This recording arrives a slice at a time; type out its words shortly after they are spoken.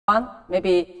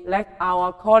maybe like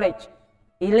our college,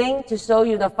 Elaine to show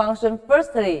you the function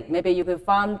firstly. Maybe you can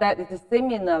find that it is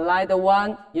similar like the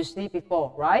one you see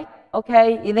before, right?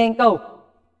 Okay, Elaine, go.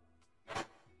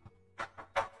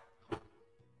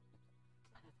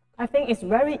 I think it's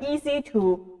very easy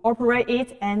to operate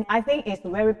it, and I think it's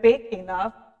very big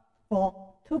enough for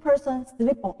 2 persons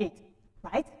sleep on it,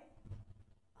 right?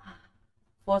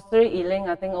 For 3, Elaine,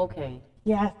 I think okay.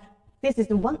 Yes, this is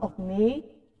one of me.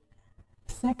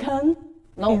 Second,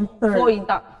 no, and third. 4 in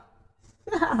that.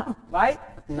 Right?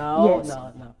 No, yes.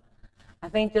 no. I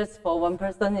think just for 1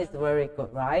 person is very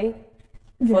good, right?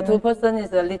 Yeah. For 2 person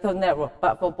is a little narrow,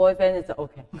 but for boyfriend it's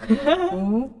okay.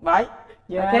 Right?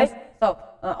 Yes. Okay. So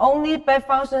only back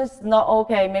functions not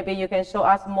okay. Maybe you can show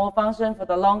us more function for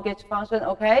the long gauge function.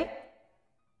 Okay.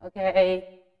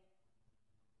 Okay.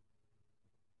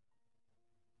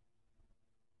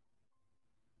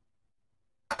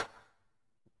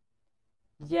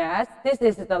 Yes, this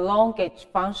is the long gauge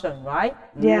function, right?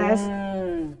 Yes.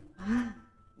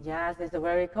 Yes, it's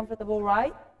very comfortable,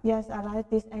 right? Yes, I like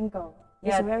this angle.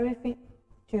 Yes. It's very fit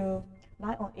to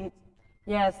lie on it.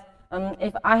 Yes.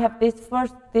 If I have this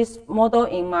model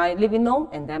in my living room,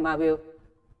 and then I will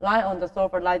lie on the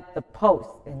sofa like the post,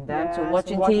 and then yes, to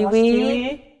watching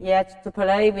TV. Yes, to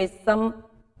play with some.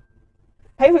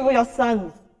 Play with your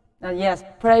sons. Yes,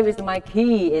 play with my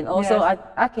kid, and also yes.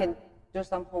 I can do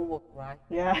some homework, right?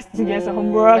 Yes, yes,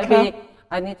 homework. Maybe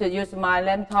I need to use my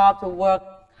laptop to work.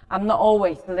 I'm not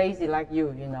always lazy like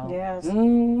you know. Yes.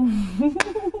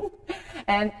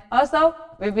 And also,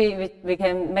 we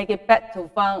can make it back to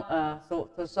fun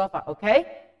to sofa, okay?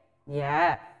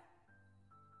 Yeah.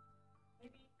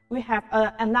 We have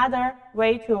another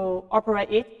way to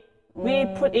operate it. We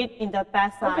put it in the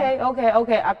back side.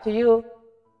 Okay, up to you.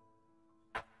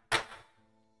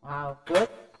 Wow, good.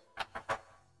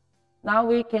 Now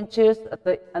we can choose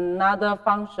another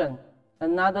function,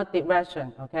 another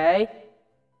direction, okay?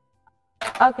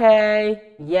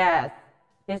 Okay, yes.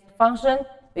 This function,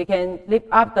 we can lift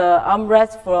up the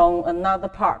armrest from another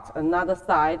part, another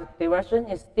side. Direction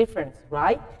is different,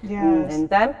 right? Yes. And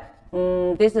then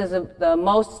this is the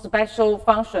most special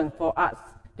function for us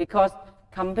because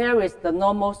compared with the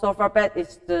normal sofa bed,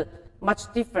 it's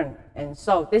much different. And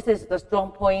so this is the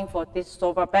strong point for this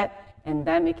sofa bed. And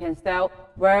then we can sell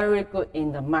very good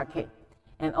in the market.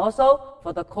 And also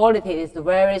for the quality, it's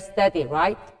very steady,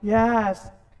 right? Yes.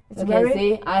 You can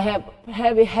see I have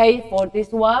heavy height for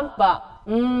this one, but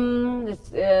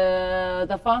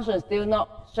the function is still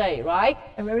not shade, right?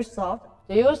 And very soft.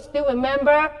 Do you still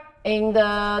remember in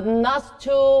the last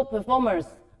 2 performance,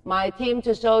 my team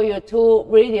to show you 2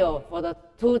 video for the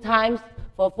 2 times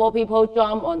for 4 people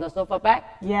jump on the sofa bed?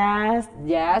 Yes.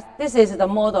 Yes, this is the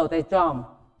model they jump.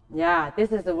 Yeah,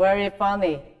 this is very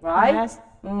funny, right? Yes.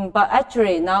 But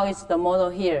actually now it's the model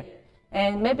here.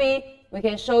 And maybe we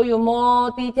can show you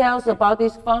more details about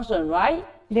this function, right?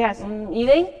 Yes.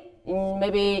 Elaine,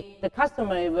 maybe the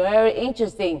customer is very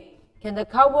interesting. Can the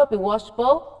cover be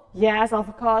washable? Yes,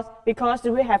 of course, because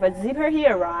we have a zipper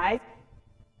here, right?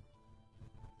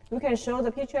 We can show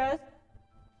the pictures.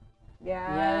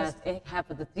 Yes, it have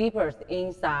the zippers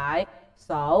inside.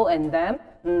 So, and then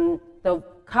the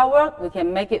cover, we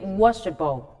can make it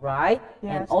washable, right?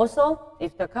 Yes. And also,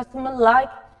 if the customer like,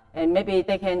 and maybe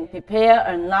they can prepare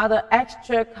another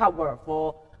extra cover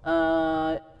for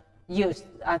use.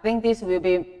 I think this will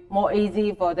be more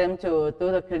easy for them to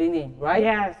do the cleaning, right?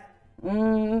 Yes.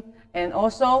 And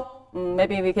also,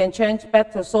 maybe we can change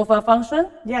back to sofa function.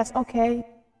 Yes, okay.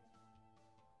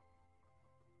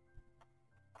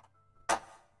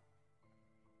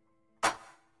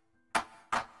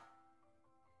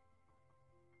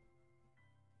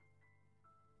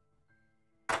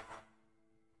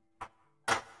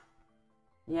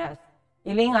 Yes.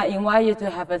 Elaine, I invite you to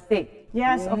have a seat.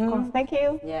 Yes, of course. Thank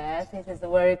you. Yes, this is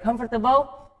very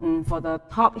comfortable. For the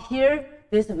top here,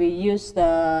 this we use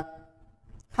the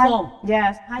foam.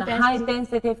 Yes, high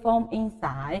density foam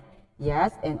inside.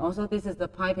 Yes, and also this is the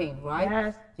piping, right?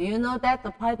 Yes. Do you know that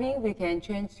the piping we can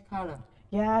change color?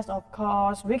 Yes, of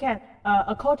course. We can,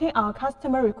 according our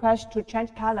customer request to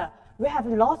change color. We have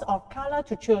lots of color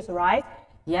to choose, right?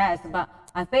 Yes, but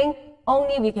I think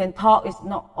only we can talk is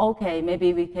not okay.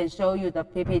 Maybe we can show you the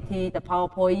PPT, the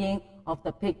PowerPoint of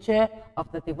the picture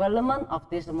of the development of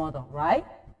this model, right?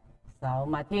 So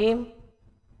my team.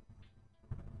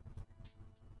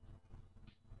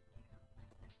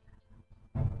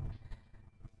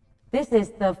 This is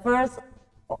the first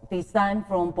design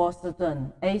from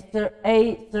Boston.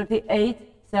 A38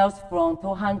 sells from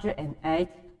 208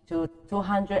 to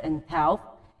 212.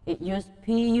 It uses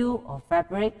PU or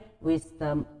fabric with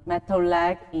the metal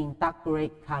leg in dark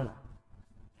gray color.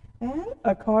 And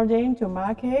according to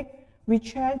market, we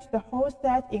changed the whole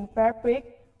set in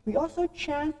fabric. We also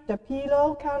changed the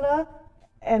pillow color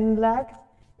and legs.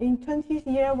 In 20th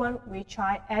year when we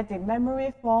try adding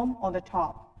memory foam on the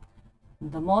top.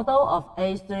 The model of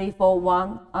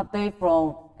A341 update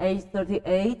from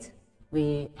A38,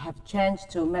 we have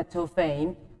changed to metal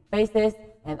frame bases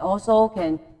and also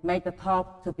can make the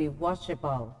top to be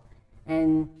washable.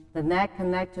 And the neck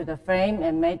connect to the frame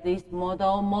and make this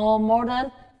model more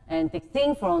modern and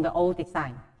distinct from the old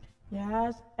design.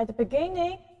 Yes, at the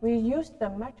beginning, we used the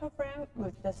metal frame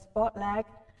with the sport leg.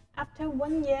 After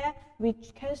 1 year, we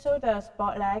canceled the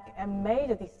sport leg and made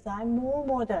the design more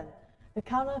modern. The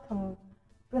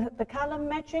color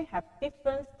matching have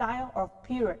different style of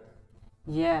period.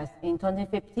 Yes, in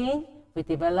 2015, we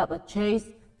developed a chase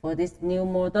for this new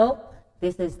model.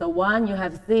 This is the one you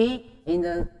have seen in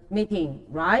the meeting,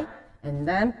 right? And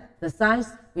then the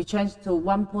size we changed to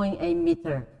 1.8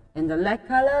 meter. And the leg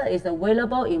color is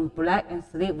available in black and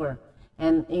silver.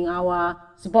 And in our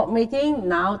sport meeting,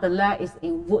 now the leg is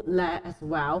in wood leg as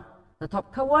well. The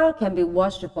top cover can be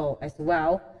washable as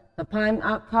well. The pine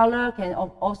art color can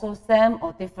also same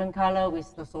or different color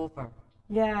with the sofa.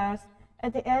 Yes,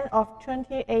 at the end of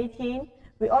 2018,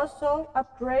 we also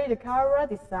upgrade the cover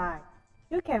design.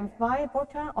 You can find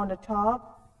button on the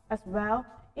top as well.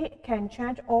 It can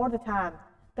change all the time.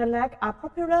 The legs are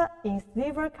popular in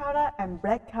silver color and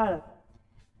black color.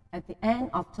 At the end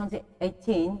of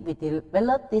 2018, we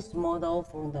developed this model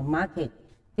from the market.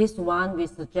 This one we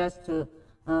suggest to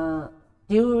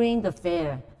during the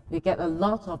fair. We get a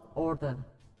lot of order.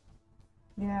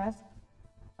 Yes.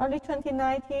 Early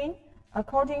 2019,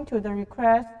 according to the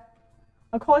request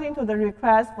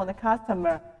for the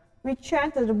customer, we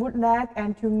changed the wood leg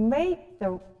and to make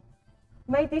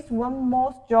this one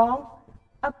more strong,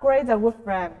 upgrade the wood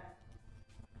frame.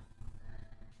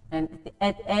 And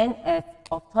at the end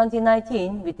of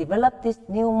 2019, we developed this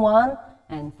new one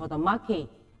and for the market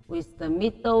with the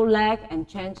middle leg and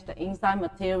changed the inside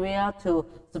material to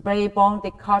spray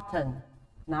bonded cotton.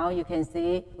 Now you can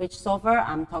see which sofa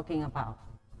I'm talking about.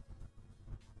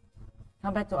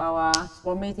 Come back to our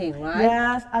sport meeting, right?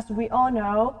 Yes, as we all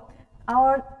know,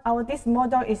 this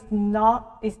model is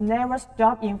never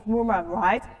stop improvement,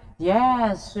 right?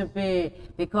 Yes, should be,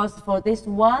 because for this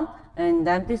one, and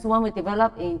then this one we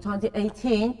developed in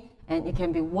 2018, and it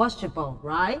can be washable,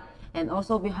 right? And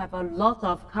also we have a lot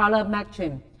of color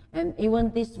matching, and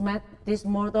even this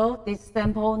model, this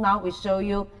sample now we show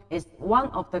you is one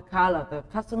of the color the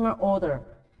customer order,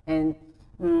 and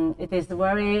it is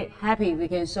very happy we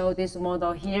can show this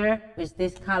model here with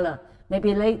this color.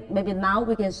 Maybe now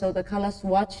we can show the color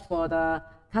swatch for the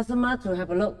customer to have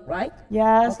a look, right?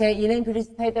 Yes. Okay, Elaine, please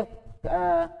take the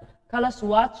color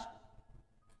swatch.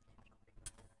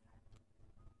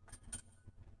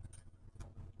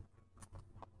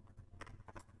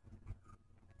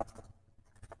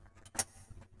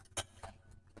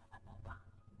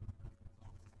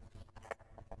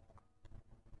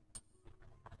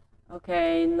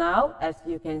 Okay, now as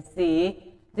you can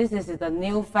see, this is the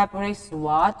new fabric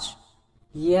swatch.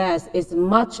 Yes, it's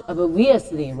much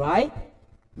obviously, right?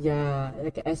 Yeah,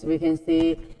 as we can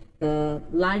see, the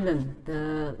nylon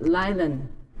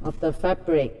of the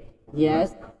fabric.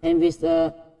 Yes, and with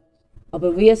the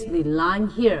obviously line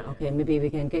here. Okay, maybe we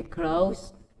can get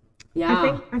close.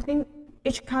 Yeah. I think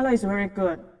each color is very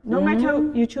good. No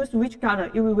matter you choose which color,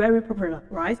 it will be very popular,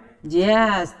 right?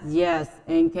 Yes, yes.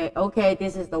 Okay,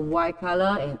 this is the white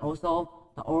color and also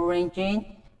the orange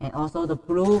and also the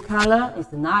blue color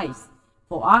is nice.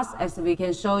 For us, as we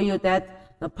can show you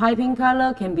that the piping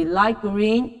color can be light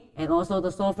green and also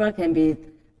the sofa can be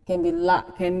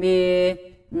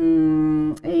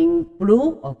in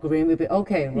blue or green will be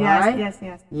okay, right?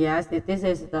 Yes, this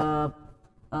is the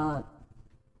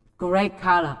gray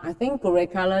color. I think gray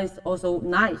color is also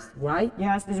nice, right?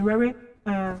 Yes, it's very,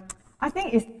 I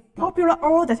think it's popular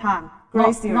all the time.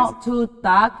 Gray series. Not too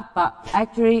dark, but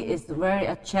actually it's very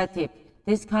attractive.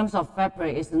 This kind of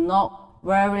fabric is not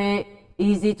very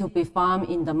easy to be found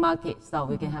in the market, so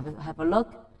we can have a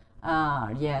look.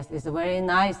 Yes, it's very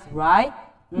nice, right?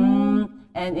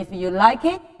 And if you like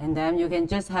it, and then you can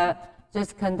just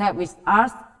contact with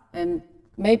us, and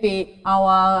maybe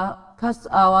our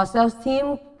sales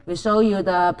team will show you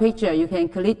the picture. You can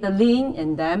click the link,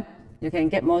 and then you can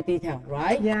get more detail,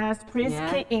 right? Yes, please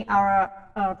click in our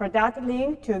product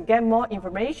link to get more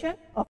information of